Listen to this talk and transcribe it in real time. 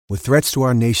With threats to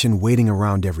our nation waiting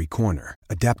around every corner,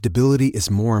 adaptability is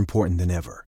more important than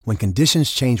ever. When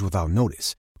conditions change without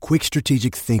notice, quick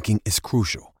strategic thinking is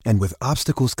crucial. And with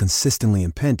obstacles consistently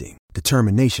impending,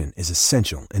 determination is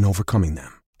essential in overcoming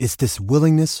them. It's this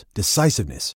willingness,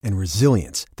 decisiveness, and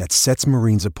resilience that sets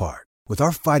Marines apart. With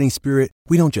our fighting spirit,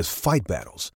 we don't just fight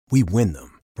battles, we win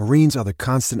them. Marines are the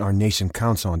constant our nation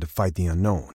counts on to fight the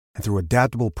unknown. And through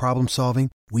adaptable problem solving,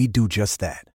 we do just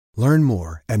that. Learn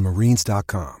more at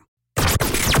marines.com.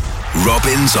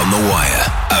 Robins on the Wire,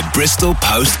 a Bristol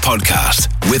Post podcast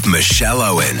with Michelle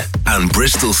Owen and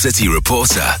Bristol City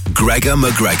reporter Gregor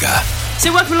McGregor.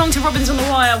 So welcome along to Robins on the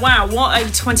Wire. Wow, what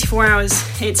a 24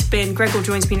 hours it's been. Gregor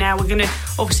joins me now. We're going to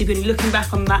obviously be looking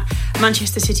back on that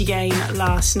Manchester City game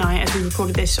last night as we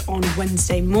recorded this on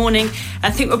Wednesday morning. I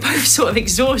think we're both sort of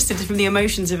exhausted from the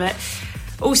emotions of it.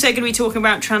 Also going to be talking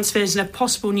about transfers and a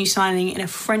possible new signing in a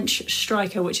French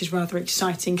striker, which is rather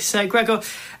exciting. So, Gregor,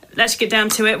 let's get down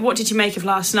to it. What did you make of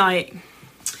last night?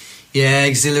 Yeah,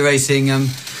 exhilarating.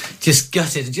 Just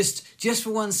gutted. Just for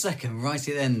 1 second, right at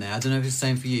the end there, I don't know if it's the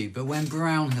same for you, but when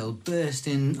Brownhill burst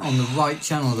in on the right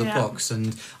channel of the box,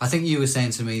 and I think you were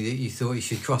saying to me that you thought he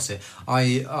should cross it.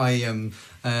 I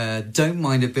don't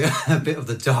mind a bit of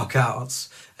the dark arts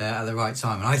at the right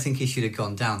time, and I think he should have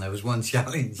gone down. There was one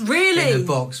challenge in the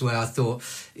box where I thought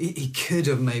he could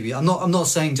have maybe. I'm not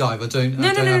saying dive. I don't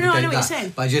advocate I know what that, you're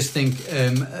saying. but I just think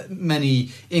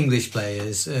many English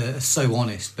players are so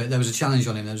honest. But there was a challenge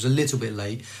on him. That was a little bit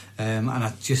late, and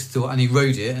I just thought, and he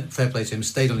rode it. Fair play to him.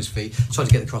 Stayed on his feet. Tried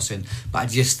to get the cross in, but I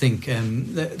just think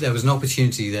there was an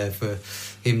opportunity there for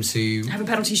him to have a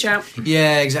penalty shout.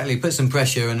 Yeah, exactly. Put some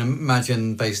pressure, and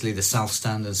imagine basically the South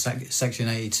Stand and Section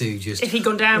 82 just if he'd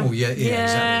gone down. Oh yeah,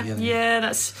 exactly. Yeah,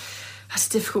 that's a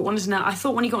difficult one, isn't it? I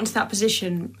thought when he got into that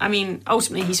position, I mean,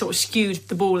 ultimately he sort of skewed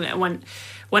the ball and it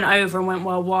went over and went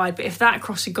well wide. But if that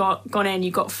cross had gone in,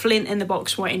 you got Flint in the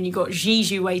box waiting, you got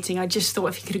Zizou waiting. I just thought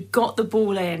if he could have got the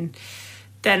ball in,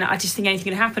 then I just think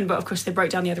anything could happen. But of course they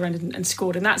broke down the other end and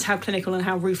scored, and that's how clinical and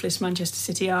how ruthless Manchester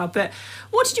City are. But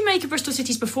what did you make of Bristol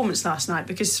City's performance last night?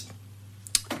 Because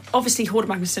obviously Horda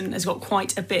Magnusson has got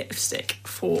quite a bit of stick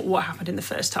for what happened in the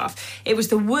first half. It was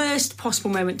the worst possible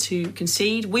moment to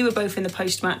concede. We were both in the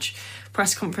post-match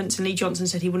press conference and Lee Johnson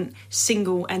said he wouldn't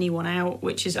single anyone out,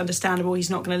 which is understandable. He's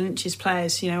not going to lynch his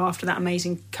players, after that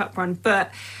amazing cup run.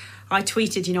 But I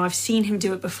tweeted, I've seen him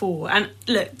do it before. And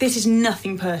look, this is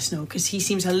nothing personal because he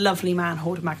seems a lovely man,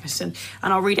 Horda Magnusson.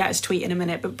 And I'll read out his tweet in a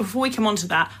minute. But before we come on to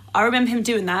that, I remember him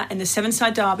doing that in the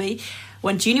Seven-Side Derby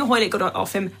when Junior Hoilett got it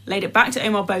off him, laid it back to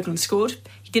Omar Bogle and scored.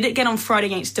 He did it again on Friday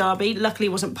against Derby. Luckily, he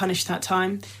wasn't punished that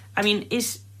time. I mean,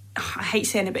 I hate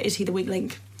saying it, but is he the weak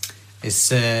link?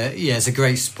 It's a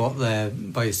great spot there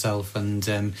by yourself, and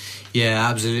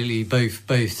absolutely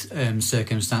both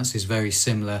circumstances very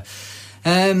similar.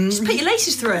 Just put your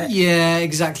laces through it. Yeah,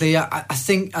 exactly. I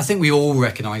think we all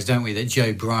recognise, don't we, that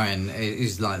Joe Bryan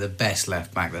is like the best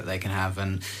left back that they can have,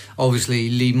 and obviously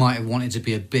Lee might have wanted to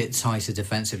be a bit tighter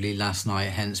defensively last night,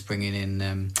 hence bringing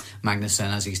in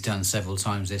Magnusson as he's done several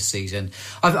times this season.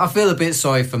 I feel a bit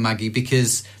sorry for Maggie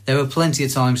because there were plenty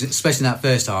of times, especially in that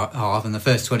first half and the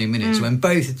first 20 minutes, when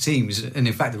both teams, and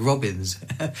in fact the Robins,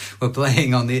 were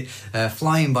playing on the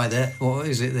flying by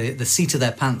the seat of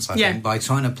their pants, I think, by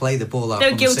trying to play the ball. They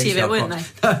were guilty of it, weren't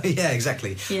they? Yeah,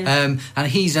 exactly. Yeah. And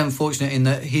he's unfortunate in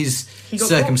that his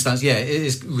circumstance, it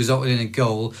has resulted in a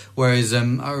goal. Whereas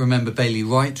I remember Bailey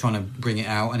Wright trying to bring it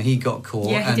out, and he got caught.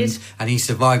 Yeah, he did. And he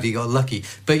survived. He got lucky.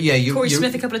 But Corey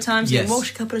Smith a couple of times. Yes.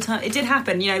 Walsh a couple of times. It did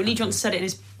happen. Lee Johnson said it in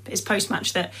his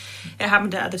post-match that it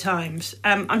happened at other times.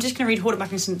 I'm just going to read Horda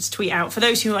Magnusson's tweet out. For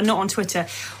those who are not on Twitter,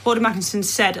 Horda Magnusson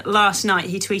said last night,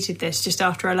 he tweeted this just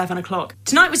after 11 o'clock.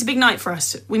 Tonight was a big night for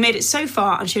us. We made it so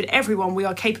far and showed everyone we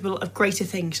are capable of greater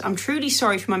things. I'm truly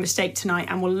sorry for my mistake tonight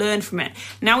and will learn from it.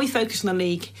 Now we focus on the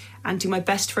league and do my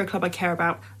best for a club I care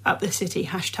about. Up the city.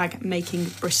 # making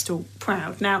Bristol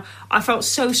proud. Now, I felt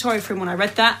so sorry for him when I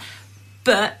read that,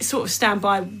 but sort of stand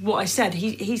by what I said.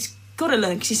 He's got to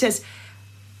learn, because he says,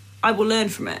 I will learn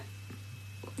from it.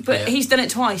 But he's done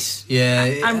it twice.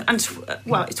 Yeah. And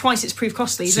twice it's proved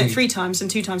costly. He's done it 3 times, and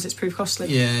 2 times it's proved costly.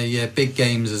 Yeah, big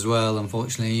games as well,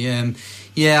 unfortunately.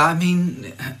 I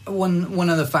mean, one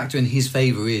other factor in his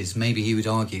favour is, maybe he would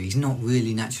argue, he's not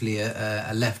really naturally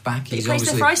a left back. He plays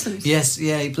there for Iceland. Yes,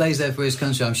 he plays there for his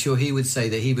country. I'm sure he would say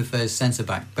that he prefers centre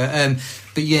back. But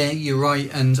yeah, you're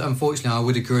right, and unfortunately, I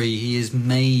would agree. He is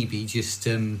maybe just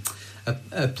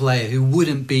a player who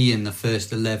wouldn't be in the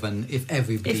first 11 if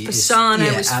everybody was fit.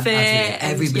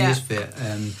 Everybody is fit.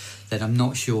 Then I'm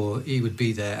not sure he would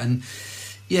be there. And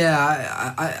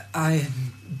Yeah, I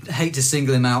hate to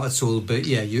single him out at all, but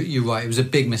yeah, you're right. It was a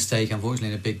big mistake, unfortunately,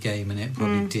 in a big game, and it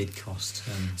probably did cost.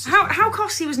 How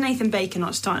costly was Nathan Baker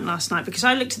not starting last night? Because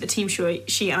I looked at the team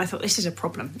sheet and I thought this is a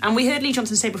problem. And we heard Lee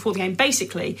Johnson say before the game,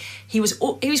 basically he was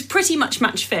pretty much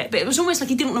match fit, but it was almost like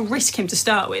he didn't want to risk him to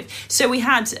start with. So we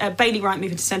had Bailey Wright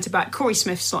moving to centre back, Corey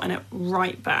Smith slotting at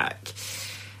right back.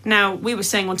 Now, we were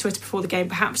saying on Twitter before the game,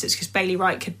 perhaps it's because Bailey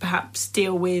Wright could perhaps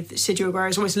deal with Sergio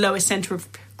Aguero's almost lower centre of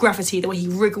gravity, the way he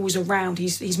wriggles around.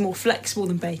 He's more flexible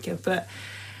than Baker, but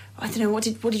I don't know, what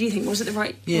did you think? Was it the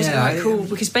right call?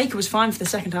 Because Baker was fine for the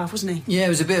second half, wasn't he? Yeah, it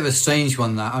was a bit of a strange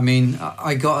one, that. I mean,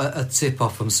 I got a tip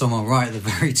off from someone right at the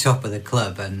very top of the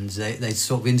club, and they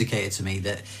sort of indicated to me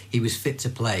that he was fit to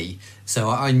play. So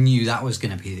I knew that was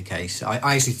going to be the case. I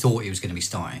actually thought he was going to be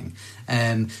starting.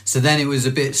 So then it was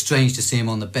a bit strange to see him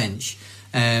on the bench.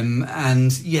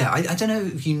 And yeah, I don't know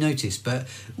if you noticed, but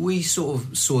we sort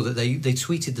of saw that they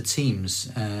tweeted the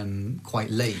teams quite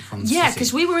late from the City.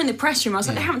 Because we were in the press room. I was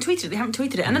like, they haven't tweeted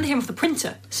it, and then they came off the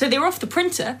printer. So they were off the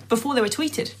printer before they were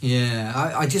tweeted. Yeah,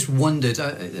 I just wondered,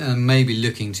 maybe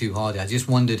looking too hard, I just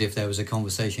wondered if there was a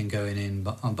conversation going in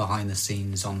behind the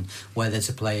scenes on whether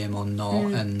to play him or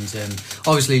not. And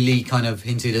obviously Lee kind of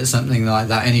hinted at something like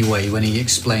that anyway when he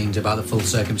explained about the full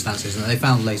circumstances, and they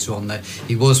found later on that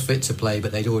he was fit to play,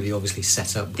 but they'd already obviously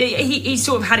set up. He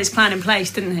sort of had his plan in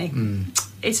place, didn't he?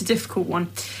 It's a difficult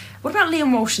one. What about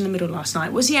Liam Walsh in the middle last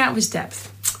night? Was he out of his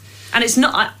depth? And it's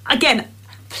not, again,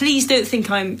 please don't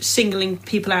think I'm singling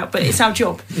people out, but it's our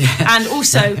job. And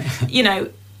also,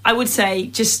 I would say,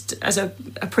 just as a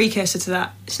precursor to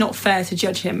that, it's not fair to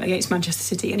judge him against Manchester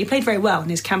City. And he played very well in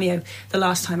his cameo the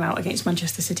last time out against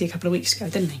Manchester City a couple of weeks ago,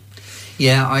 didn't he?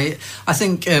 Yeah, I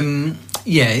think,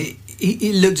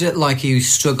 He looked like he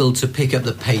struggled to pick up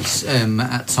the pace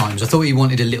at times. I thought he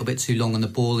wanted a little bit too long on the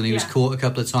ball, and he was caught a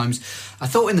couple of times. I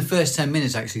thought in the first 10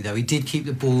 minutes, actually, though, he did keep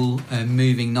the ball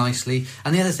moving nicely.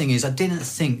 And the other thing is, I didn't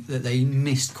think that they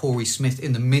missed Corey Smith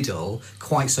in the middle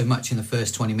quite so much in the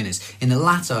first 20 minutes. In the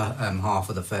latter half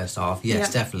of the first half,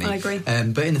 yes, definitely. I agree.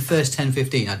 But in the first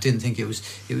 10-15, I didn't think it was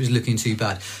looking too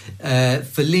bad.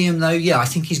 For Liam, though, I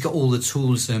think he's got all the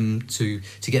tools to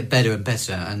get better and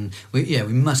better. And we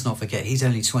must not forget, he's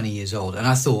only 20 years old, and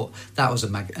I thought that was a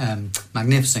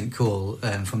magnificent call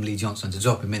from Lee Johnson to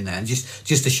drop him in there, and just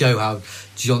to show how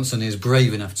Johnson is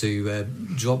brave enough to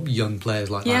drop young players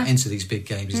like that into these big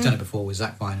games. He's done it before with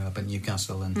Zach Viner up at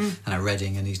Newcastle and at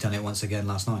Reading, and he's done it once again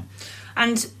last night.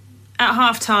 And at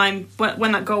half time,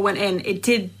 when that goal went in, it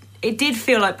did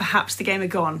feel like perhaps the game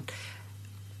had gone.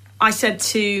 I said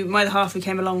to my other half who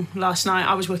came along last night,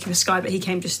 I was working for Sky, but he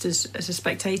came just as a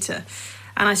spectator,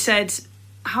 and I said,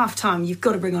 half time, you've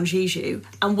got to bring on Zizou,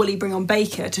 and will he bring on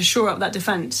Baker to shore up that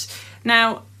defence?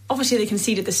 Now, obviously they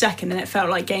conceded the second and it felt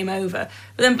like game over,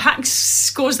 but then Pax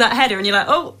scores that header and you're like,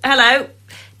 oh, hello.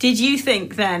 Did you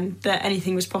think then that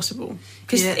anything was possible?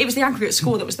 Because it was the aggregate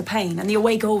score that was the pain, and the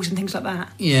away goals and things like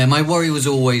that. Yeah, my worry was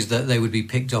always that they would be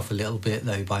picked off a little bit,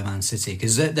 though, by Man City,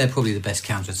 because they're probably the best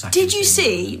counter-attack. Did you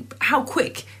see how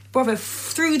quick Bravo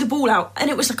threw the ball out,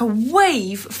 and it was like a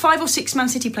wave, 5 or 6 Man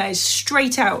City players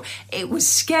straight out? It was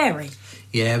scary.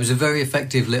 Yeah, it was a very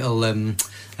effective little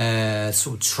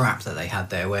sort of trap that they had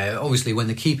there, where obviously when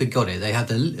the keeper got it, they had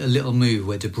a little move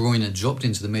where De Bruyne dropped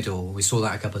into the middle. We saw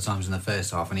that a couple of times in the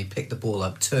first half, and he picked the ball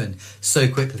up, turned so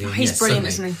quickly. He's brilliant,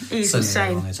 isn't he? He's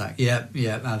insane. Yeah,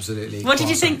 absolutely. What did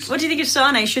you think? What do you think of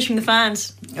Sane shushing the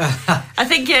fans? I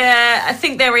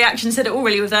think their reaction said it all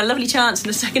really with their lovely chance in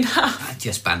the second half.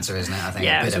 Just banter, isn't it? I think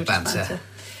a bit of banter.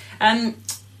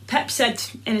 Pep said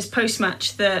in his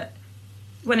post-match that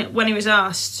when he was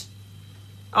asked,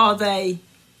 are they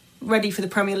ready for the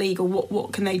Premier League, or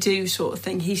what can they do, sort of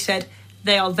thing, he said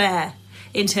they are there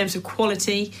in terms of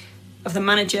quality of the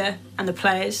manager and the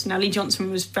players. Now, Lee Johnson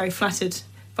was very flattered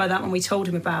by that when we told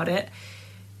him about it.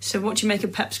 So what do you make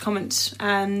of Pep's comments?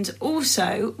 And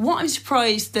also, what I'm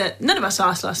surprised that none of us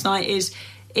asked last night is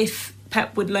if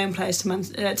Pep would loan players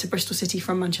to Bristol City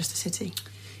from Manchester City.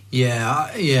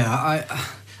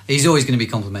 He's always going to be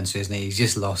complimentary, isn't he? He's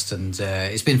just lost, and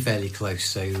it's been fairly close,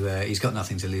 so he's got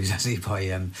nothing to lose, has he,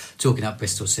 by talking up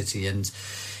Bristol City. And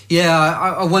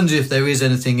I wonder if there is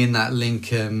anything in that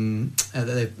link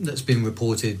that's been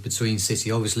reported between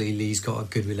City. Obviously, Lee's got a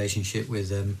good relationship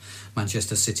with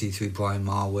Manchester City through Brian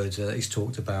Marwood that he's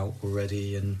talked about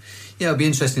already, and it'll be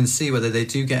interesting to see whether they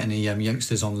do get any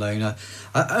youngsters on loan.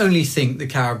 I only think the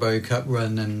Carabao Cup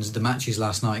run and the matches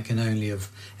last night can only have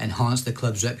enhanced the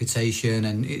club's reputation,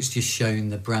 and it's just shown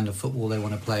the brand of football they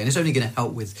want to play, and it's only going to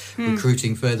help with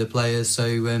recruiting further players. So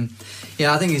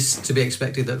I think it's to be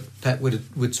expected that Pep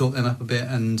would sort them up a bit,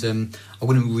 and I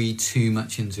wouldn't read too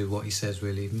much into what he says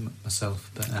really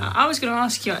myself. But I was going to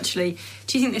ask you actually,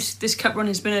 do you think this cup run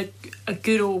has been a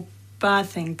good or bad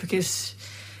thing? Because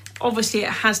obviously it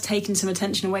has taken some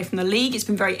attention away from the league. It's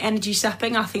been very energy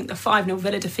sapping. I think the 5-0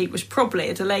 Villa defeat was probably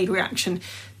a delayed reaction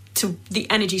to the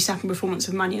energy sapping performance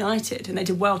of Man United, and they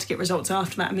did well to get results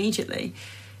after that immediately.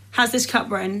 Has this cup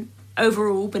run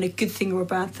overall been a good thing or a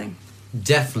bad thing?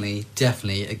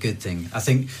 Definitely a good thing. I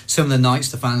think some of the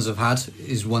nights the fans have had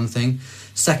is one thing.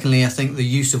 Secondly, I think the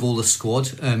use of all the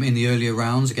squad in the earlier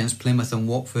rounds against Plymouth and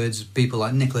Watford, people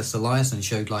like Nicholas Eliasson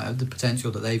showed like the potential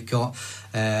that they've got.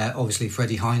 Obviously,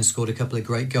 Freddie Hines scored a couple of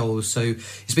great goals, so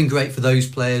it's been great for those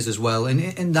players as well.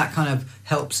 And that kind of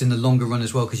helps in the longer run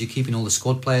as well, because you're keeping all the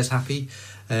squad players happy.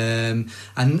 And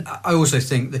I also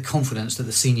think the confidence that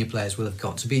the senior players will have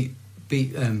got to beat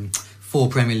 4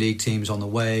 Premier League teams on the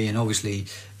way, and obviously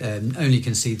only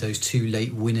concede those 2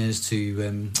 late winners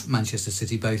to Manchester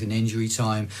City, both in injury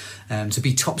time, to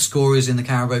be top scorers in the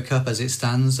Carabao Cup as it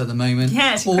stands at the moment.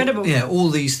 Yeah, it's incredible. All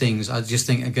these things I just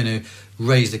think are going to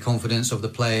raise the confidence of the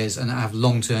players and have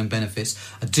long-term benefits.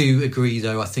 I do agree,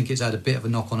 though, I think it's had a bit of a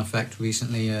knock-on effect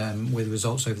recently with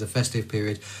results over the festive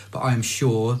period, but I am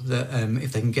sure that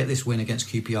if they can get this win against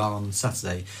QPR on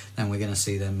Saturday, then we're going to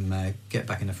see them get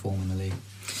back into form in the league.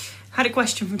 Had a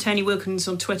question from Tony Wilkins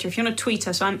on Twitter. If you want to tweet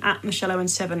us, I'm at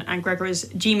MichelleOwen7 and Gregor is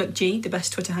GMcG, the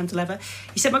best Twitter handle ever.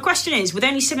 He said, my question is, with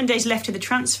only 7 days left of the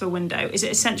transfer window, is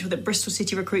it essential that Bristol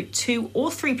City recruit 2 or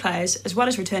 3 players, as well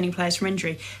as returning players from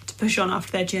injury, to push on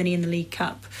after their journey in the League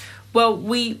Cup? Well,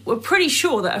 we're pretty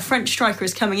sure that a French striker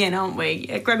is coming in, aren't we?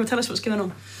 Gregor, tell us what's going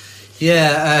on.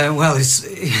 Yeah, well,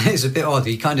 it's a bit odd.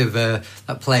 He kind of,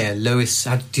 that player, Lewis,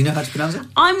 do you know how to pronounce it?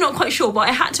 I'm not quite sure, but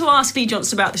I had to ask Lee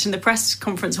Johnson about this in the press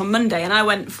conference on Monday, and I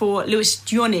went for Lewis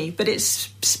Diony, but it's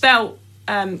spelt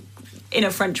in a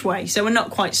French way, so we're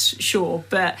not quite sure,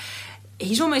 but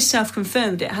he's almost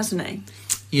self-confirmed it, hasn't he?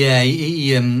 Yeah,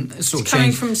 he sort of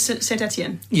coming from St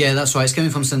Etienne. Yeah, that's right. It's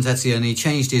coming from St Etienne. He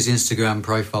changed his Instagram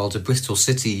profile to Bristol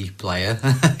City player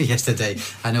yesterday,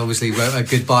 and obviously wrote a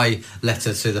goodbye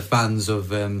letter to the fans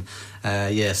of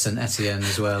St Etienne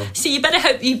as well. So you better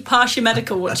hope you pass your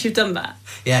medical once you've done that.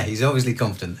 Yeah, he's obviously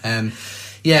confident. And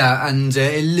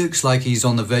it looks like he's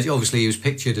on the verge. Obviously, he was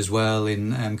pictured as well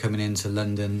in coming into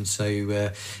London, so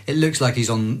it looks like he's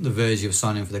on the verge of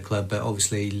signing for the club. But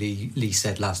obviously, Lee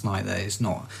said last night that it's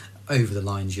not over the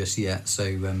line just yet.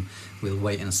 So we'll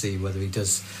wait and see whether he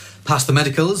does pass the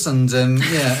medicals and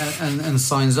and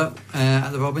signs up at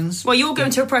the Robins. Well, you're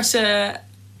going to a presser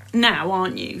now,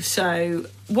 aren't you? So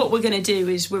what we're going to do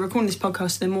is we're recording this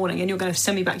podcast in the morning, and you're going to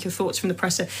send me back your thoughts from the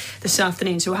presser this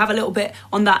afternoon. So we'll have a little bit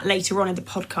on that later on in the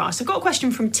podcast. I've got a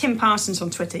question from Tim Parsons on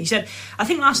Twitter. He said, I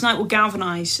think last night will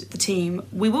galvanise the team.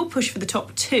 We will push for the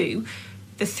top 2.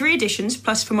 The 3 additions,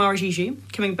 plus Famara Diédhiou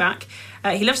coming back.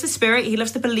 He loves the spirit, he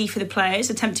loves the belief of the players,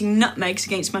 attempting nutmegs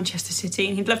against Manchester City.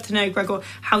 And he'd love to know, Gregor,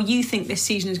 how you think this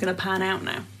season is going to pan out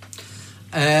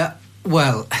now.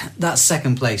 Well, that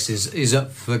second place is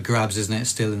up for grabs, isn't it?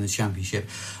 Still in the Championship.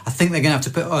 I think they're going to have to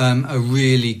put a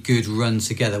really good run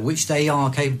together, which they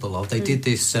are capable of. They did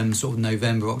this sort of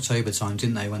November, October time,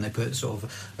 didn't they? When they put sort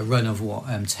of a run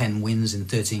of 10 wins in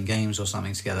 13 games or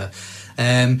something together.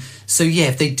 So yeah,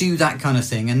 if they do that kind of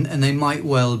thing, and they might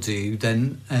well do,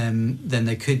 then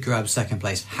they could grab second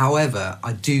place. However,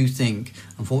 I do think,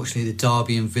 unfortunately, the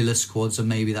Derby and Villa squads are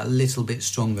maybe that little bit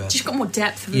stronger. Just got more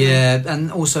depth. Yeah,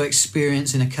 and also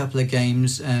experience in a couple of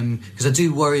games. Because I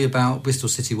do worry about Bristol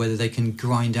City, whether they can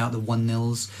grind out the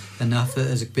 1-0s enough.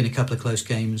 There's been a couple of close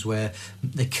games where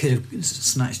they could have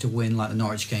snatched a win, like the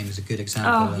Norwich game is a good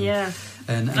example. Oh, yeah.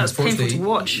 And that's painful to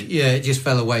watch. Yeah, it just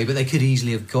fell away, but they could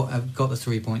easily have got the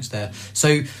 3 points there.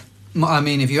 So, I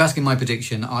mean, if you're asking my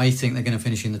prediction, I think they're going to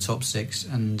finish in the top 6,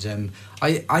 and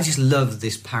I just love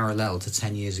this parallel to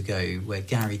 10 years ago where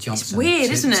Gary Johnson it's weird,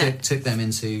 isn't it? took them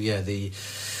into the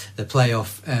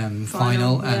playoff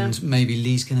final, and maybe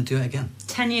Lee's going to do it again.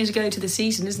 10 years ago to the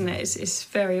season, isn't it? It's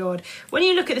very odd. When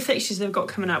you look at the fixtures they've got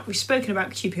coming up, we've spoken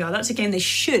about QPR. That's a game they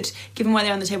should, given where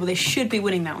they're on the table, they should be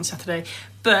winning that on Saturday.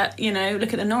 But,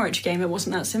 look at the Norwich game, it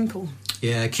wasn't that simple.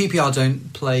 Yeah, QPR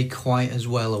don't play quite as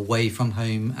well away from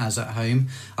home as at home.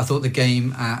 I thought the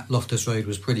game at Loftus Road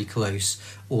was pretty close,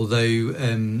 although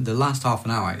the last half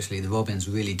an hour, actually, the Robins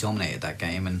really dominated that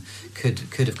game and could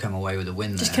have come away with a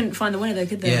win there. Just couldn't find the winner, though,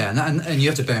 could they? Yeah, and you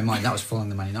have to bear in mind that was following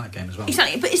the Man United game as well.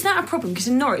 Exactly, but is that a problem? Because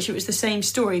in Norwich it was the same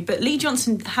story, but Lee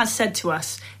Johnson has said to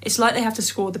us it's like they have to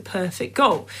score the perfect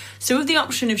goal. So with the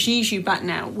option of Diédhiou back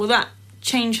now, will that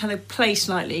change how they play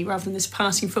slightly rather than this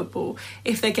passing football?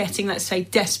 If they're getting, let's say,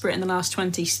 desperate in the last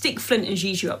 20, stick Flint and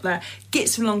Diédhiou up there, get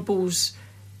some long balls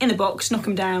in the box, knock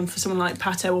him down for someone like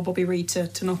Pato or Bobby Reed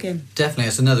to knock in. Definitely,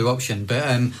 that's another option. But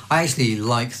I actually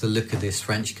like the look of this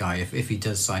French guy if he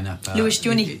does sign up. Louis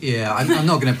Diouni. Yeah, I'm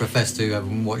not going to profess to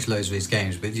watch loads of his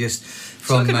games, but just from... It's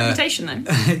got a good reputation,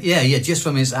 though. yeah, just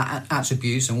from his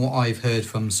attributes and what I've heard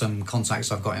from some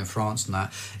contacts I've got in France and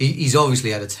that, he's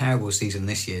obviously had a terrible season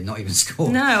this year, not even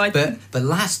scored. No, but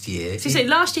last year...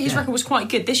 last year his record was quite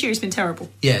good. This year he's been terrible.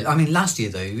 Yeah, I mean, last year,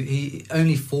 though, he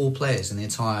only 4 players in the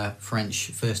entire French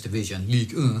First Division,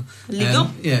 Ligue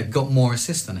 1, got more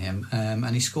assists than him,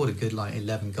 and he scored a good,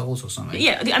 11 goals or something.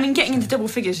 Yeah, I mean, getting into double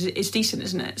figures is decent,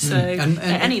 isn't it? So, and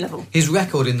at any level. His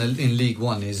record in League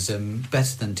 1 is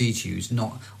better than Diju's,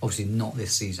 obviously not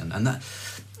this season. And that...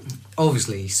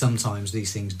 Obviously, sometimes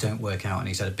these things don't work out, and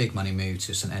he's had a big money move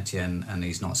to St Etienne, and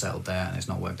he's not settled there, and it's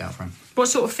not worked out for him. What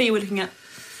sort of fee are we looking at?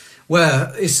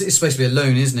 Well, it's supposed to be a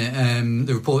loan, isn't it?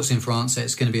 The reports in France say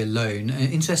it's going to be a loan.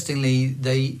 Interestingly,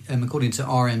 they, according to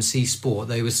RMC Sport,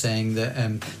 they were saying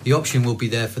that the option will be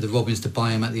there for the Robins to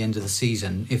buy him at the end of the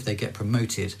season if they get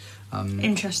promoted.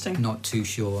 Interesting. Not too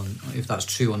sure if that's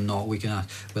true or not.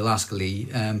 We'll ask Lee.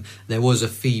 There was a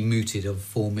fee mooted of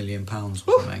 £4 million or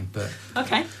something, but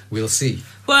okay, we'll see.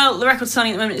 Well, the record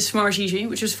signing at the moment is Famara Diédhiou,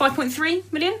 which was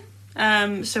 5.3 million.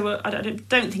 So I don't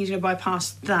think he's going to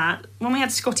bypass that. When we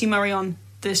had Scotty Murray on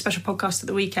the special podcast at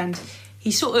the weekend,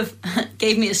 he sort of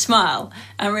gave me a smile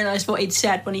and realised what he'd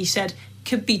said when he said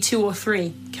could be 2 or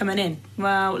 3 coming in.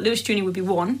 Well, Louis Diouni would be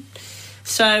 1.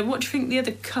 So what do you think the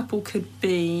other couple could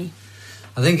be?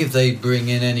 I think if they bring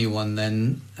in anyone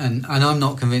then, and I'm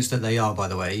not convinced that they are, by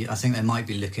the way, I think they might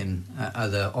be looking at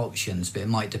other options, but it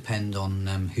might depend on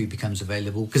who becomes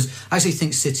available. Because I actually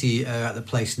think City are at the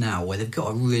place now where they've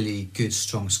got a really good,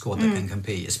 strong squad that can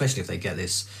compete, especially if they get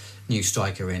this new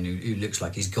striker in who looks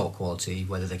like he's got quality.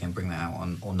 Whether they can bring that out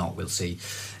or not, we'll see.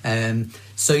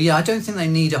 So yeah, I don't think they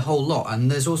need a whole lot, and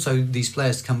there's also these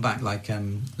players to come back, like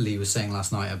Lee was saying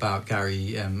last night about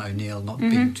Gary O'Neill not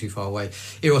being too far away.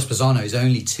 Eros Pisano is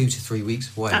only 2 to 3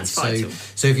 weeks away. That's vital.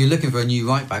 So if you're looking for a new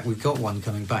right back, we've got one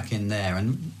coming back in there,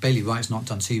 and Bailey Wright's not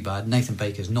done too bad. Nathan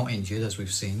Baker's not injured, as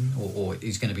we've seen, or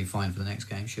he's going to be fine for the next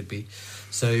game, should be.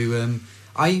 So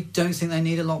I don't think they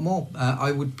need a lot more.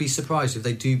 I would be surprised if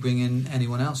they do bring in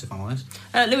anyone else, if I'm honest.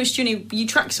 Louis Diouni, you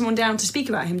tracked someone down to speak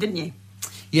about him, didn't you?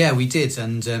 Yeah, we did,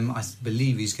 and I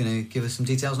believe he's going to give us some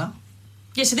details now.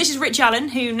 Yeah, so this is Rich Allen,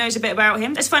 who knows a bit about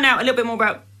him. Let's find out a little bit more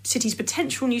about City's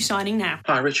potential new signing now.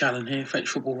 Hi, Rich Allen here, French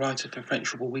football writer for French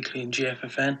Football Weekly and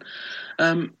GFFN.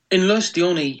 In Louis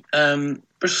Diouni,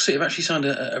 Bristol City have actually signed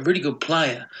a really good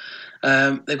player.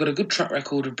 They've got a good track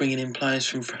record of bringing in players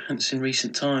from France in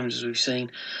recent times, as we've seen.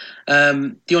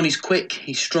 Diouni's quick,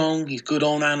 he's strong, he's good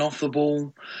on and off the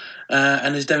ball,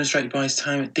 and as demonstrated by his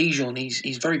time at Dijon,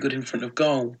 he's very good in front of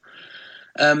goal.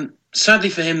 Sadly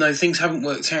for him, though, things haven't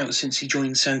worked out since he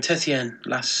joined St Etienne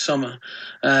last summer.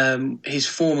 His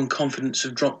form and confidence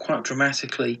have dropped quite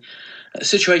dramatically. The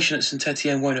situation at St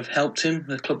Etienne won't have helped him.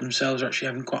 The club themselves are actually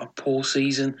having quite a poor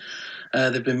season.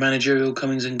 There have been managerial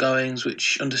comings and goings,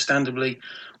 which understandably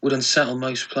would unsettle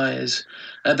most players.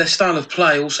 Their style of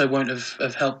play also won't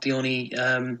have helped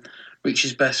Diouni reach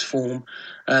his best form.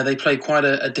 They play with quite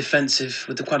a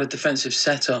defensive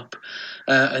setup,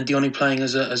 and Diouni playing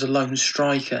as a lone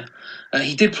striker.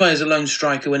 He did play as a lone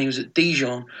striker when he was at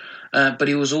Dijon, but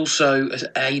he was also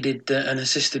aided and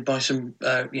assisted by some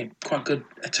quite good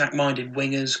attack-minded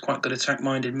wingers, quite good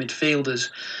attack-minded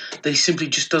midfielders that he simply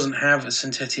just doesn't have at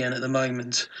St Etienne at the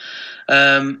moment.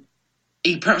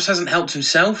 He perhaps hasn't helped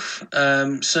himself.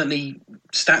 Certainly,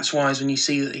 stats-wise, when you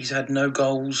see that he's had no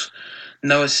goals,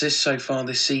 no assists so far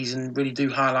this season, really do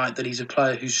highlight that he's a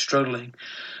player who's struggling.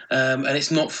 And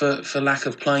it's not for lack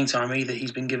of playing time either.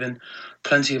 He's been given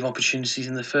plenty of opportunities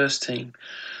in the first team.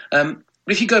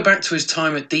 But if you go back to his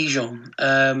time at Dijon,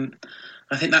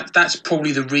 I think that's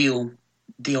probably the real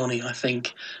Diouni, I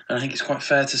think. And I think it's quite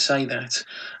fair to say that.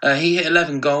 He hit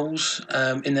 11 goals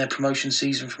in their promotion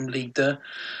season from Ligue 2,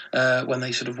 when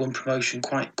they sort of won promotion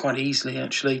quite easily,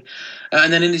 actually.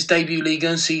 And then in his debut Ligue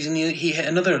 1 season, he hit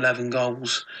another 11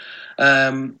 goals.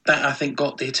 That, I think,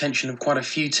 got the attention of quite a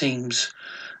few teams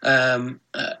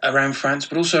around France,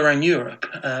 but also around Europe.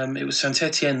 It was St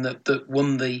Etienne that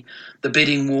won the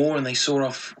bidding war, and they saw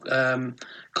off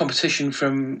competition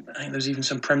from, I think there was even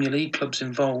some Premier League clubs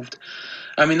involved.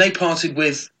 I mean, they parted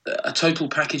with a total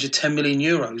package of 10 million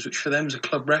euros, which for them is a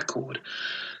club record.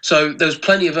 So there was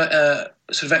plenty of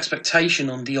sort of expectation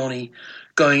on Diouni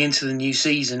going into the new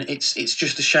season. It's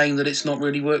just a shame that it's not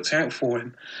really worked out for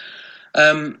him.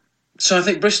 So I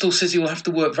think Bristol City will have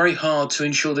to work very hard to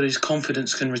ensure that his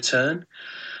confidence can return.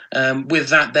 With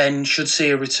that, then, should see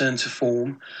a return to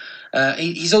form.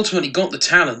 He's ultimately got the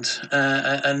talent,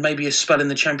 and maybe a spell in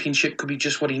the Championship could be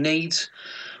just what he needs.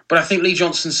 But I think Lee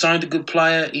Johnson signed a good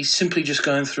player. He's simply just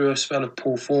going through a spell of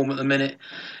poor form at the minute.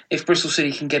 If Bristol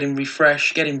City can get him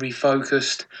refreshed, get him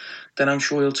refocused, then I'm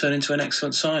sure he'll turn into an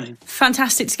excellent signing.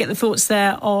 Fantastic to get the thoughts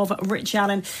there of Rich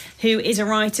Allen, who is a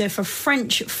writer for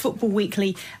French Football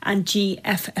Weekly and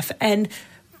GFFN.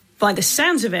 By the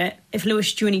sounds of it, if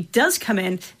Lewis Juni does come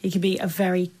in, he could be a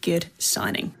very good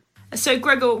signing. So,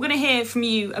 Gregor, we're going to hear from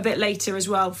you a bit later as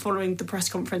well, following the press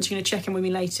conference. You're going to check in with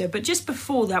me later. But just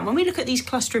before that, when we look at these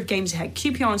cluster of games ahead,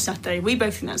 QPR on Saturday, we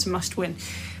both think that's a must-win.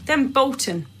 Then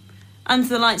Bolton, under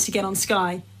the lights again on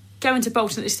Sky. Going to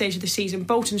Bolton at this stage of the season.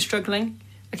 Bolton struggling.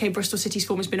 OK, Bristol City's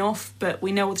form has been off, but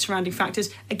we know all the surrounding factors.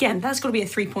 Again, that's got to be a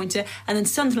 3-pointer. And then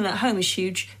Sunderland at home is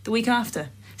huge the week after.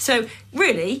 So,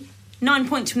 really, 9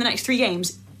 points from the next 3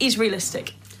 games is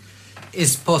realistic.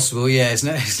 It's possible, yeah.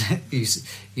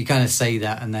 You kind of say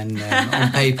that, and then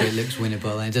on paper it looks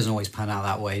winnable, and it doesn't always pan out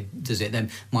that way, does it? There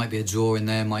might be a draw in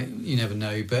there, you never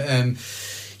know. But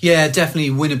yeah, definitely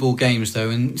winnable games though,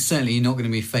 and certainly you're not going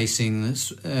to be facing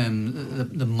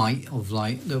the might of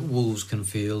that Wolves can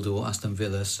field or Aston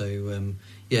Villa. So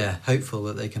yeah, hopeful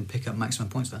that they can pick up maximum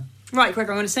points there. Right,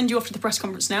 Gregor, I'm going to send you off to the press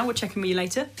conference now. We'll check in with you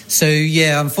later. So,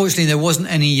 yeah, unfortunately there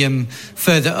wasn't any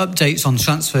further updates on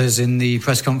transfers in the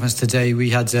press conference today. We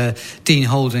had Dean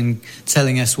Holden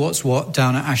telling us what's what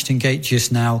down at Ashton Gate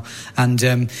just now. And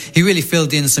he really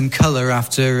filled in some colour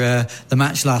after the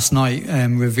match last night,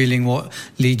 revealing what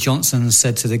Lee Johnson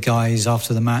said to the guys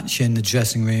after the match in the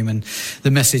dressing room. And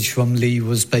the message from Lee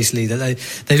was basically that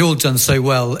they'd all done so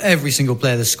well, every single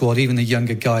player of the squad, even the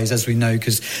younger guys, as we know,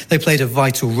 because they played a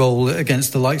vital role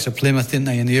against the likes of Plymouth, didn't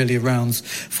they, in the earlier rounds?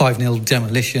 5-0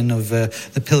 demolition of the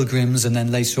Pilgrims, and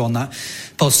then later on that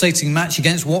pulsating match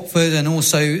against Watford, and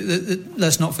also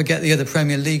let's not forget the other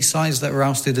Premier League sides that were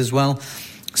ousted as well.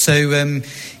 So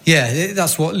yeah,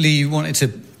 that's what Lee wanted to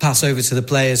pass over to the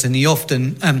players, and he also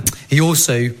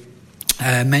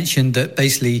mentioned that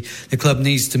basically the club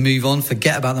needs to move on,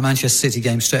 forget about the Manchester City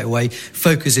game straight away,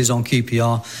 focuses on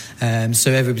QPR,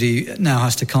 so everybody now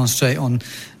has to concentrate on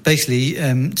basically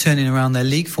turning around their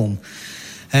league form.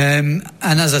 And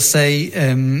as I say,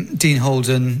 Dean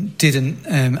Holden didn't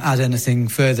add anything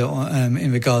further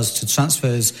in regards to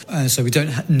transfers, so we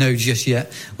don't know just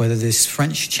yet whether this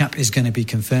French chap is going to be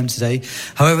confirmed today.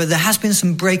 However, there has been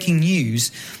some breaking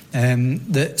news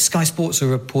that Sky Sports are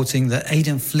reporting that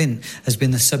Aidan Flint has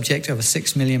been the subject of a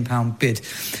 £6 million bid.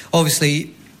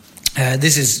 Obviously,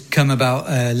 this has come about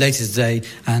later today,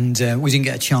 and we didn't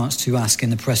get a chance to ask in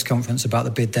the press conference about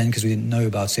the bid then because we didn't know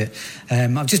about it.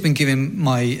 I've just been giving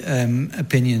my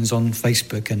opinions on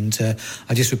Facebook, and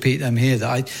I just repeat them here,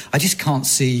 that I just can't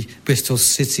see Bristol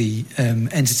City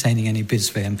entertaining any bids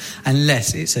for him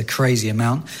unless it's a crazy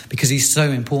amount, because he's so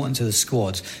important to the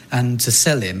squad, and to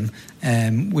sell him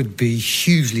would be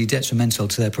hugely detrimental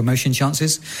to their promotion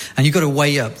chances. And you've got to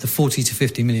weigh up the 40 to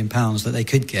 50 million pounds that they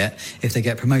could get if they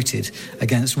get promoted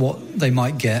against what they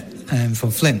might get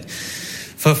from Flint.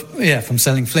 From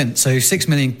selling Flint. So £6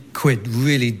 million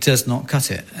really does not cut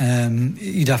it.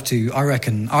 You'd have to, I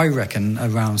reckon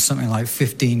around something like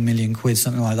 15 million quid,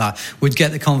 something like that, would get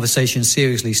the conversation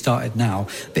seriously started now.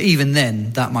 But even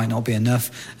then, that might not be enough.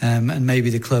 And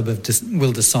maybe the club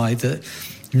will decide that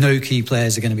no key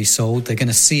players are going to be sold. They're going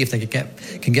to see if they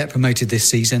can get promoted this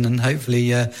season, and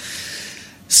hopefully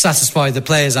satisfy the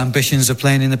players' ambitions of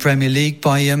playing in the Premier League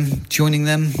by joining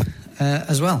them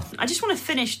as well. I just want to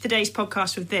finish today's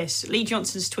podcast with this. Lee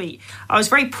Johnson's tweet. I was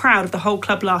very proud of the whole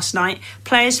club last night.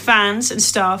 Players, fans and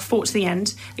staff fought to the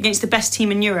end against the best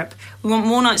team in Europe. We want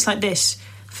more nights like this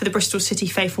for the Bristol City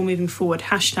faithful moving forward.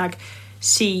 #COYR.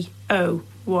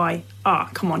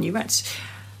 Come on, you Reds.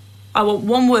 I want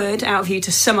one word out of you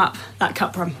to sum up that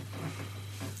cup run.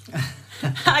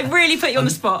 I really put you on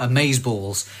the spot.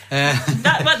 Amazeballs.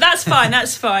 But that's fine,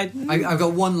 that's fine. I've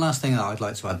got one last thing that I'd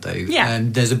like to add, though. Yeah.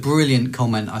 There's a brilliant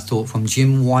comment, I thought, from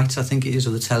Jim White, I think it is,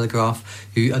 of The Telegraph,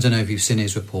 who, I don't know if you've seen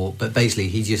his report, but basically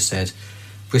he just said,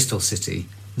 Bristol City,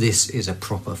 this is a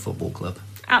proper football club.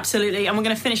 Absolutely, and we're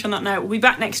going to finish on that note. We'll be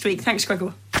back next week. Thanks,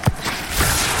 Gregor.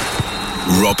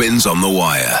 Robins on the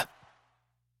Wire.